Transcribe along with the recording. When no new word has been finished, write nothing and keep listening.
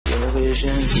television.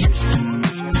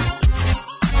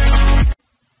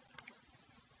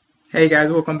 Hey guys,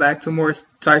 welcome back to more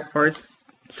South Park.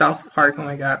 Oh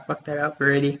my god, fucked that up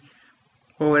already.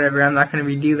 Or whatever, I'm not gonna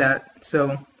redo that.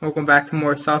 So, welcome back to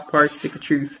more South Park Stick of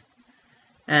Truth.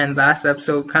 And last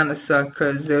episode kinda sucked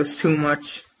because there was too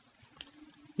much,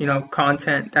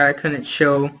 content that I couldn't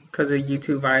show because of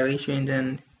YouTube violations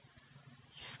and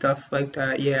stuff like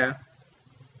that, yeah.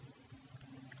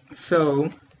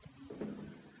 So,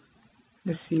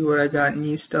 let's see what I got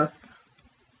new stuff.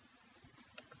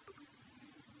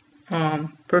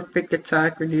 Perfect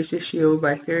attack reduces shield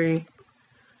by 30.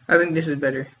 I think this is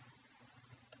better.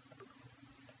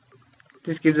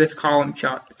 This gives a column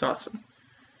shot. It's awesome.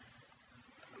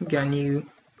 We got new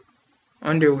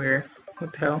underwear.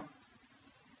 What the hell?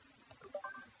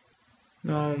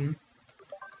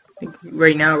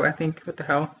 Right now, what the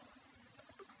hell?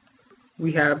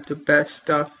 We have the best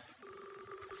stuff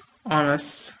on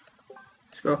us.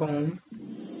 Let's go home.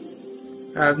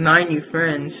 I have 9 new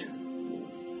friends.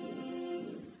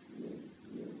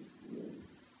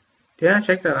 Did I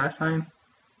check that last time?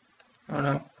 I don't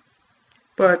know.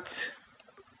 But,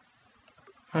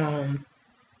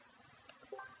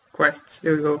 quests.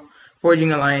 There we go.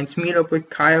 Forging alliance. Meet up with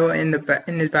Kyle in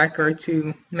his backyard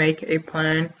to make a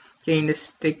plan. Getting the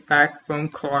stick back from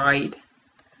Clyde.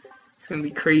 It's gonna be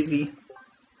crazy.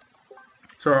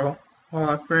 So, all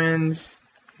our friends.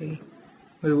 Okay.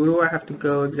 Wait, where do I have to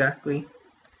go exactly?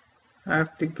 I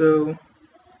have to go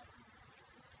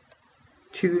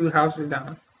 2 houses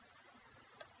down.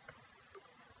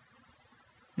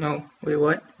 No, wait,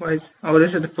 what? Oh,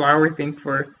 this is the flower thing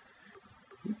for...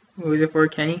 Was it for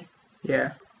Kenny?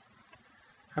 Yeah.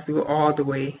 I have to go all the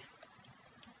way.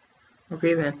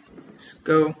 Okay then, let's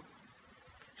go.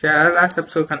 So yeah, that last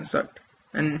episode kind of sucked.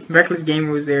 And Reckless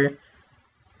Gamer was there.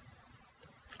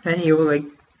 And he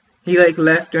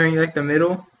left during the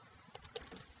middle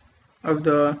of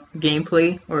the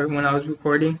gameplay, or when I was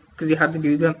recording, because he had to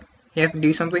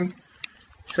do something.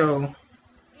 So,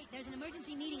 hey, there's an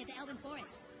emergency meeting at the Elven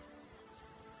Forest.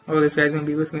 Oh, this guy's gonna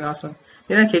be with me, awesome.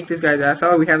 Didn't I kick this guy's ass?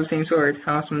 Oh, we have the same sword.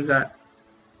 How awesome is that?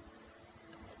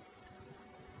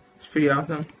 It's pretty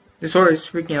awesome. The sword is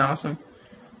freaking awesome.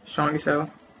 Strong as hell.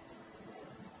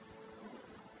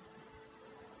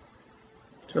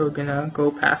 So we're gonna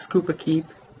go past Koopa Keep.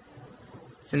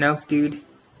 It's an elf dude.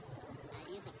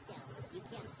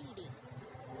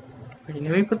 Wait,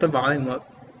 let me put the volume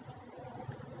up.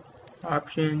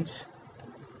 Options.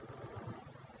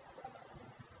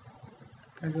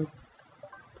 Gotta go.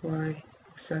 Apply.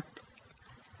 Accept.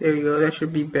 There you go. That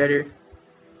should be better.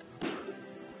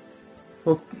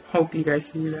 Hope you guys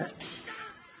can do that.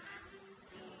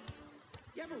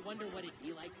 You ever wonder what it'd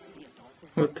be like to be a dolphin?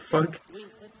 What the fuck? Doing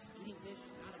flips, eating fish,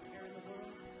 not a care in the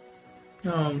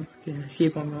world. Okay, let's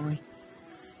keep on going.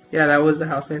 Yeah, that was the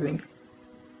house, I think.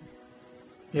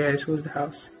 Yeah, this was the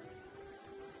house.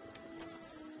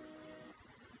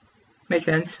 Makes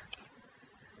sense.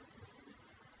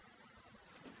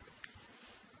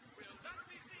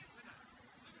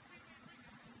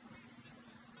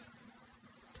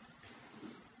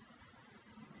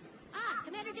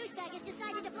 Commander Douchebag has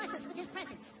decided to bless us with his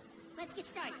presence. Let's get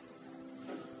started.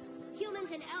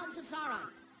 Humans and elves of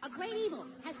Sauron, a great evil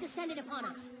has descended upon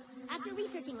us. After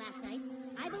researching last night,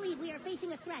 I believe we are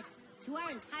facing a threat to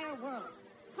our entire world.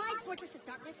 Clyde's Fortress of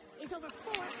Darkness is over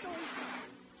 4 stories tall.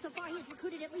 So far, he has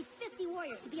recruited at least 50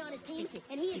 warriors to be on his team,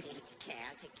 and he is...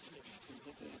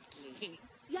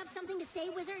 You have something to say,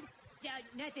 wizard?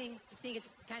 Nothing. Just think it's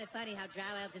kind of funny how drow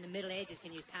elves in the Middle Ages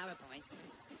can use PowerPoint.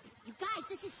 You guys,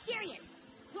 this is serious.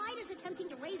 Clyde is attempting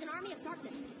to raise an army of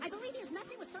darkness. I believe he is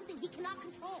messing with something he cannot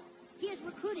control. He has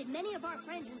recruited many of our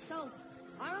friends, and so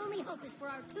our only hope is for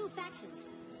our 2 factions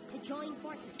to join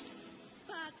forces.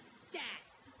 Fuck that.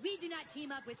 We do not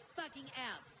team up with fucking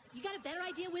elves. You got a better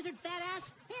idea, wizard fat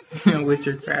ass?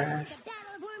 Wizard fat ass. The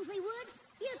Battle of Wormsley Woods?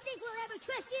 You think we'll ever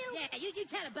trust you? Yeah, you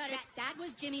tell it, butter. That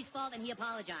was Jimmy's fault, and he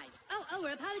apologized. Oh,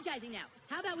 we're apologizing now.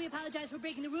 How about we apologize for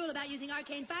breaking the rule about using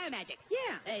arcane fire magic?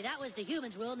 Yeah. Hey, that was the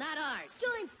humans' rule, not ours.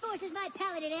 Join forces, my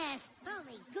paladin ass.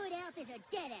 Only good elf is a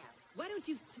dead elf. Why don't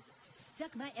you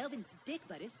suck my elven dick,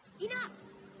 butters? Enough!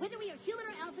 Whether we are human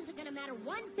or elf isn't gonna matter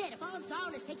one bit if all of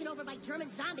Sauron is taken over by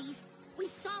German zombies. We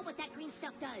saw what that green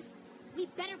stuff does. We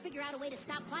better figure out a way to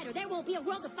stop Clyde, or there won't be a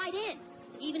world to fight in.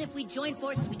 Even if we join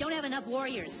forces, we don't have enough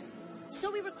warriors.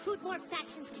 So we recruit more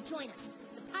factions to join us.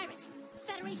 The pirates, the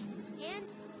Federation, and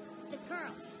the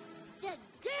girls. The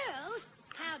girls?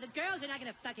 How? The girls are not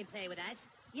gonna fucking play with us.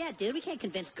 Yeah, dude, we can't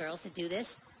convince girls to do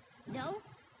this. No,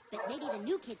 but maybe the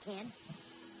new kid can.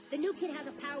 The new kid has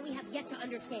a power we have yet to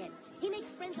understand. He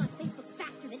makes friends on Facebook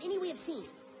faster than any we have seen.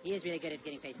 He is really good at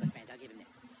getting Facebook friends, I'll give him that.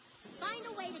 Find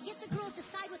a way to get the girls to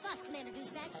side with us, Commander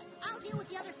Douchebag. I'll deal with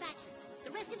the other factions.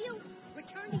 The rest of you,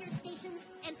 return to your stations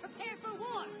and prepare for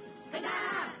war.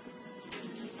 Huzzah!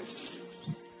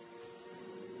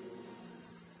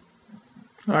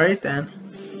 Alright then.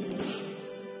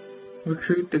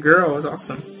 Recruit the girls,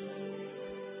 awesome.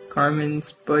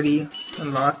 Carmen's buddy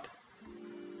unlocked.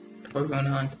 What's going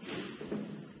on?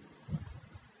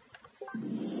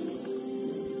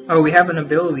 Oh, we have an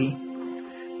ability.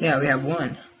 Yeah, we have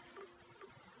one.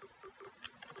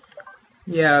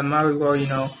 Yeah, might as well, you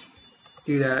know,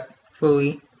 do that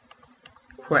fully.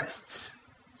 Quests.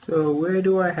 So where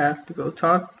do I have to go?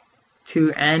 Talk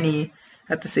to Annie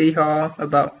at the City Hall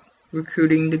about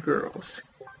recruiting the girls.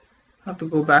 I have to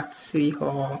go back to City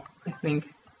Hall. I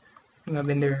think I've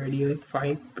been there already like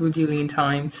 5 bajillion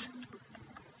times.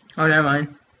 Oh, never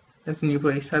mind. That's a new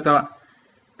place. I thought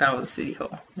that was City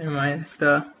Hall. Never mind. It's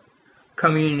the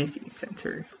community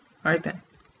center. Alright then.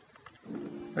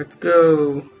 Let's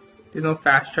go. There's no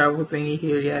fast travel thingy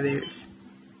here. Yeah, there is.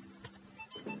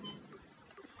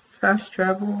 Fast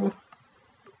travel.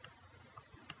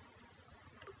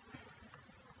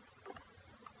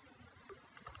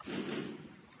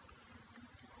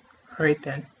 Alright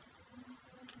then.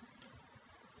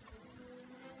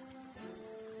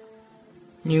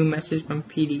 New message from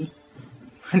Petey.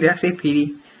 Did I say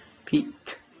Petey?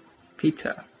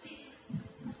 Pizza.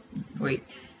 Wait,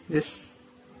 this.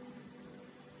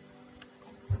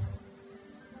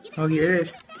 Oh, here it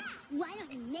is. Why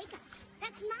don't you make us?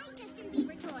 That's my Justin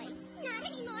Bieber toy. Not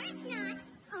anymore, it's not.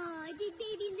 Oh, did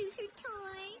baby lose her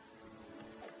toy?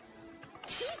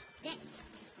 This.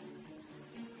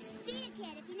 Feed it,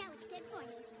 kid, if you know it's good for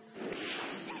you.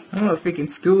 I don't know if we can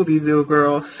school these little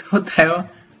girls. What the hell?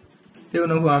 They don't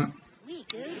know who I'm.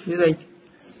 These like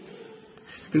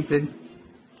stupid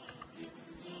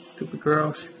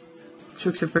girls.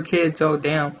 Tricks are for kids. Oh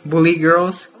damn, bully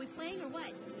girls. Are we playing or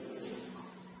what?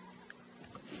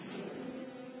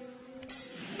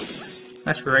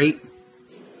 That's right.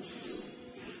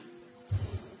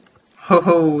 Ho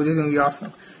ho, this is gonna be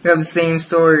awesome. We have the same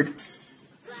sword.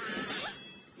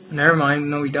 Never mind,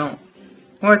 no we don't.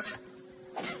 What?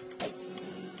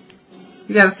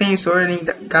 You got the same sword and he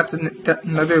got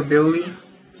another ability?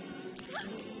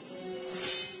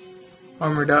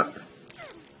 Armored up.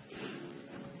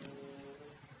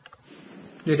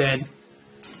 You're dead.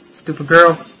 Stupid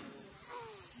girl.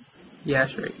 Yeah,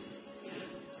 that's right.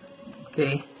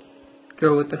 Okay.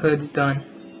 Girl with the hood's done.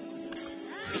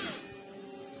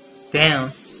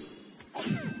 Damn.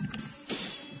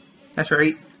 That's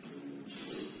right.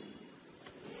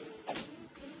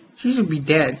 She should be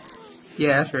dead.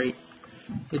 Yeah, that's right.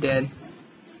 You're dead.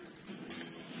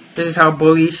 This is how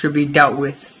bullies should be dealt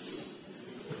with.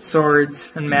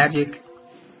 Swords and magic.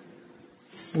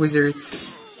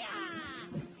 Wizards.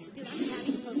 Dude, I'm just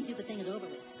happy this whole stupid thing is over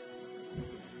with.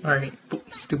 Alright,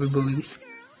 stupid bullies.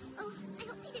 Oh, I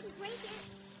hope he didn't break it.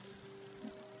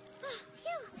 Oh,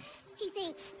 phew. Hey,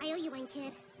 thanks. I owe you one,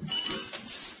 kid.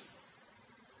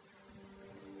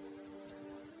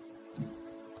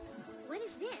 What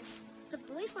is this? The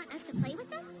boys want us to play with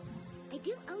them? I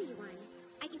do owe you one.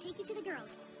 I can take you to the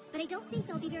girls, but I don't think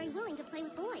they'll be very willing to play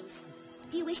with boys.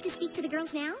 Do you wish to speak to the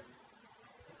girls now?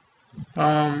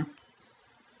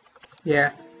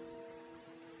 Yeah.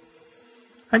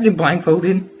 I get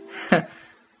blindfolded.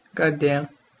 God damn.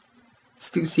 It's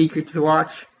too secret to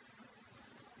watch.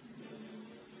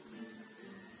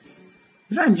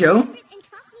 Is that Joe?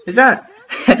 Is that?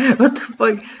 What the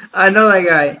fuck? I know that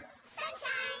guy.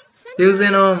 He was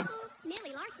in,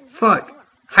 fuck.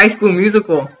 High School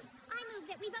Musical.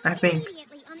 I think.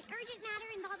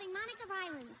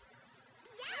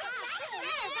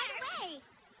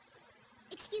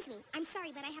 Excuse me, I'm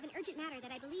sorry, but I have an urgent matter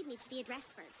that I believe needs to be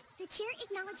addressed first. The chair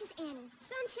acknowledges Annie.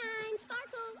 Sunshine,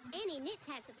 Sparkle. Annie Nitz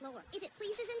has the floor. If it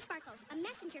pleases and sparkles, a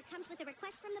messenger comes with a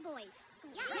request from the boys.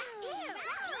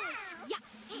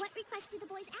 What request do the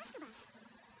boys ask of us?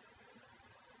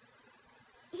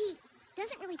 He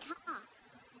doesn't really talk.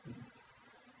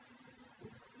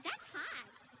 That's hot.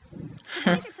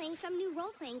 The boys are playing some new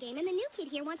role-playing game, and the new kid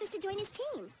here wants us to join his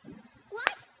team.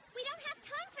 What? We don't have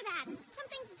time for that.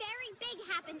 Something very big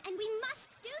happened, and we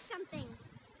must do something.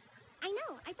 I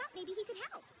know. I thought maybe he could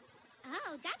help.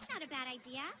 Oh, that's not a bad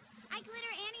idea. I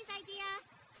glitter Annie's idea.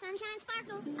 Sunshine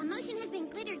Sparkle, a motion has been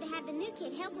glittered to have the new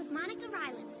kid help with Monica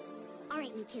Ryland. All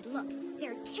right, new kid, look.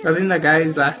 There are I think that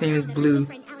guy's last name is Blue.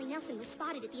 friend Allie Nelson was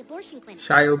spotted at the abortion clinic.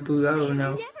 Shia Blue, I don't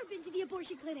know. I've never been to the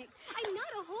abortion clinic. I'm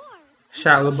not a whore. Shia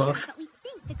Sure, LaBeouf. but we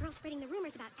think the girl spreading the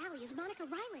rumors about Allie is Monica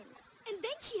Ryland. And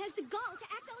then she has the gall to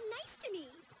act all nice to me.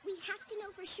 We have to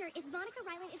know for sure if Monica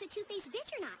Ryland is a two-faced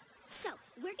bitch or not. So,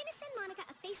 we're gonna send Monica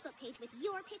a Facebook page with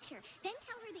your picture. Then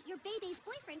tell her that you're Bebe's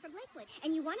boyfriend from Lakewood,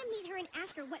 and you want to meet her and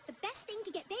ask her what the best thing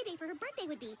to get Bebe for her birthday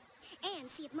would be. And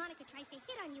see if Monica tries to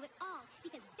hit on you at all,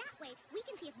 because that way we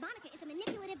can see if Monica is a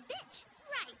manipulative bitch.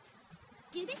 Right.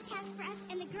 Do this test for us,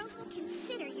 and the girls will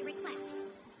consider your request.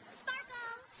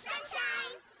 Sparkle!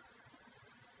 Sunshine!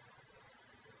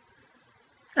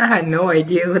 I had no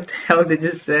idea what the hell they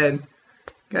just said.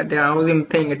 Goddamn, I wasn't even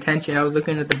paying attention. I was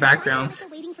looking at the backgrounds.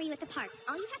 Waiting for you at the park.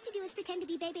 All you have to do is pretend to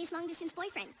be Bebe's long-distance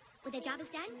boyfriend. When the job is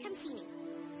done, come see me.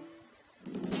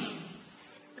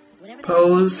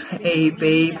 Pose a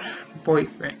babe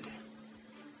boyfriend.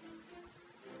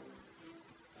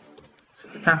 So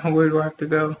now where do I have to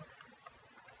go?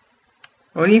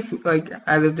 Only if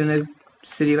I lived in a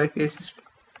city like this. It's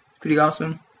pretty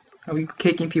awesome. I'll be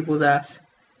kicking people's ass.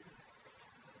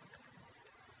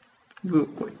 Real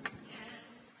quick.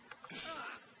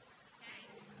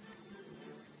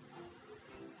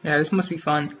 Yeah, this must be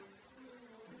fun.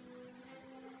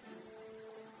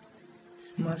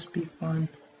 This must be fun.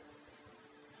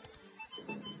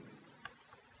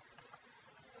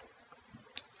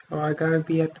 Oh, I gotta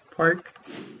be at the park.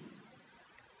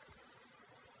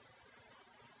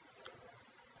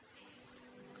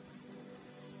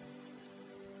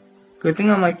 Good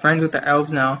thing I'm friends with the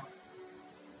elves now.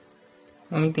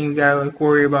 Only thing we gotta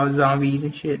worry about zombies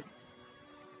and shit.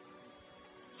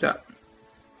 What's up?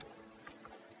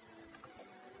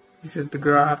 This is the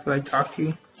girl I have to talk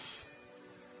to.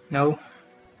 No.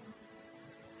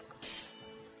 If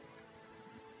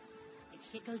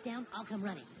shit goes down, I'll come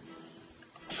running.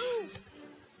 Oof.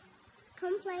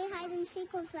 Come play hide and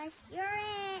seek with us. You're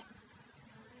it.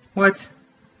 What?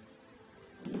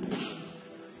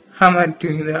 How am I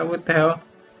doing that? What the hell?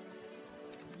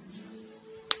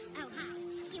 Oh, hi.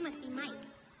 You must be Mike.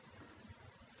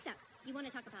 So, you want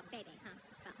to talk about Bebe, huh?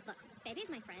 Well, look,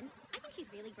 Bebe's my friend. I think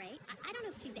she's really great. I don't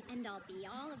know if she's the end-all,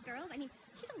 be-all of girls. I mean,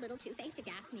 she's a little two-faced if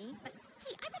you ask me. But,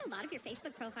 hey, I read a lot of your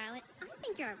Facebook profile, and I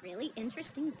think you're a really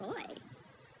interesting boy.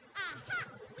 Aha!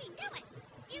 We knew it!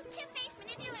 You two-faced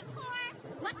manipulative whore!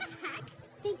 What the heck?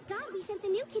 Thank God we sent the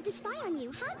new kid to spy on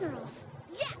you, huh, girls?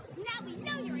 Yeah, now we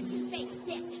know you're a two-faced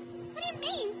bitch. What do you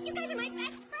mean? You guys are my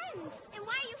best friends. And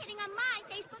why are you hitting on my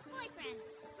Facebook boyfriend?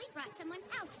 We brought someone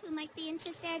else who might be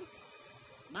interested.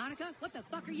 Monica, what the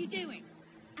fuck are you doing?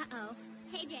 Uh-oh.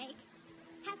 Hey, Jake.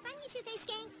 Have fun, you two-faced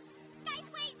gang. Guys,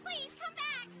 wait, please, come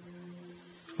back.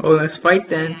 Oh, let's fight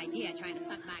then. Good idea trying to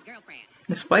fuck my girlfriend.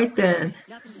 Let's fight then.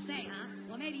 Nothing to say, huh?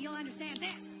 Well, maybe you'll understand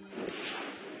this.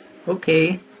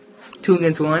 Okay. 2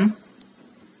 against 1.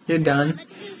 You're done.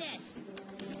 Let's do this.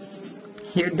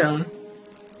 You're done.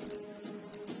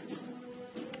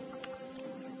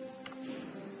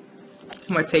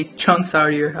 I'm gonna take chunks out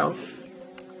of your health.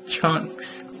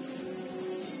 Chunks.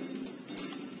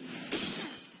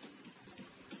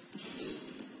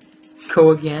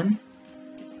 Go again?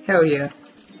 Hell yeah.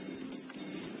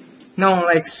 No one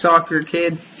likes soccer,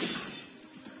 kid.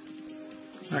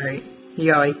 Alright, he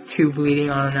got 2 bleeding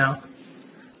on him now.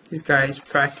 This guy is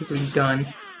practically done.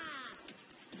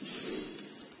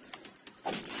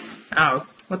 Ow,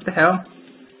 what the hell?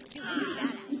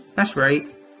 That's right.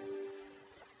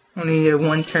 Only needed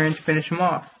 1 turn to finish him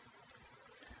off.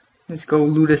 Let's go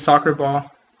loot a soccer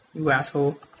ball, you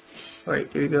asshole.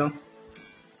 Alright, there you go.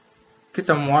 Get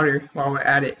some water while we're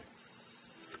at it.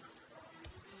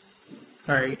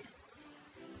 Alright.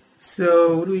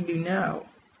 So, what do we do now?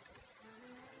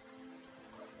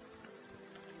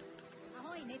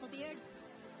 Ahoy, Maplebeard.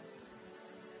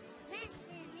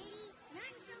 Faster, matey.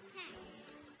 None so fast.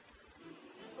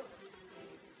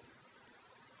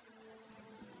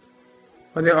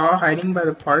 Are they all hiding by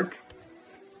the park?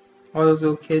 All those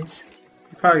little kids?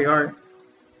 They probably are.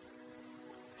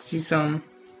 See some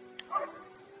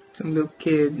little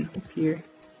kid up here.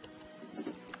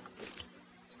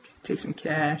 Take some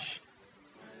cash.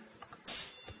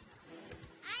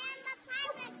 I am the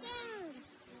Pirate King.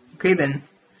 Okay then,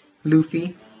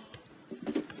 Luffy.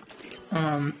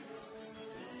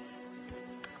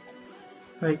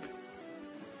 Where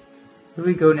do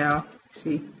we go now?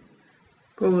 See,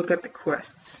 go look at the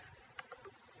quests.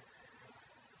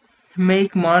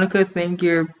 Make Monica think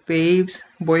you're Babe's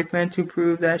boyfriend to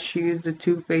prove that she is the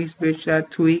two-faced bitch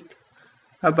that tweaked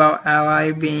about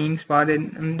Ally being spotted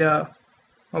in the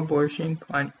abortion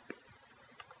clinic.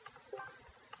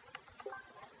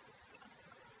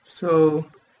 So,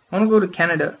 I want to go to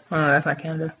Canada. Oh no, that's not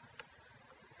Canada.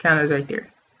 Canada's right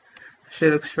there.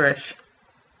 Shit looks fresh.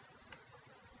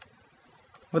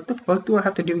 What the fuck do I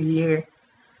have to do here?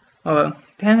 Oh,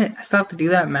 damn it. I still have to do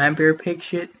that man bear pig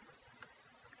shit.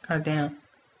 God damn.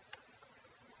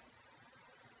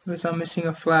 Because I'm missing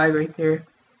a flag right there.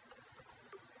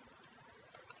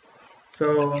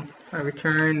 So I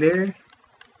return there.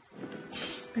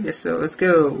 I guess so. Let's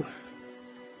go.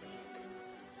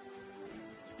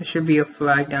 There should be a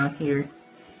flag down here,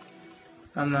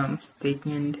 if I'm not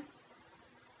mistaken.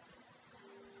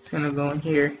 It's gonna go in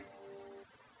here.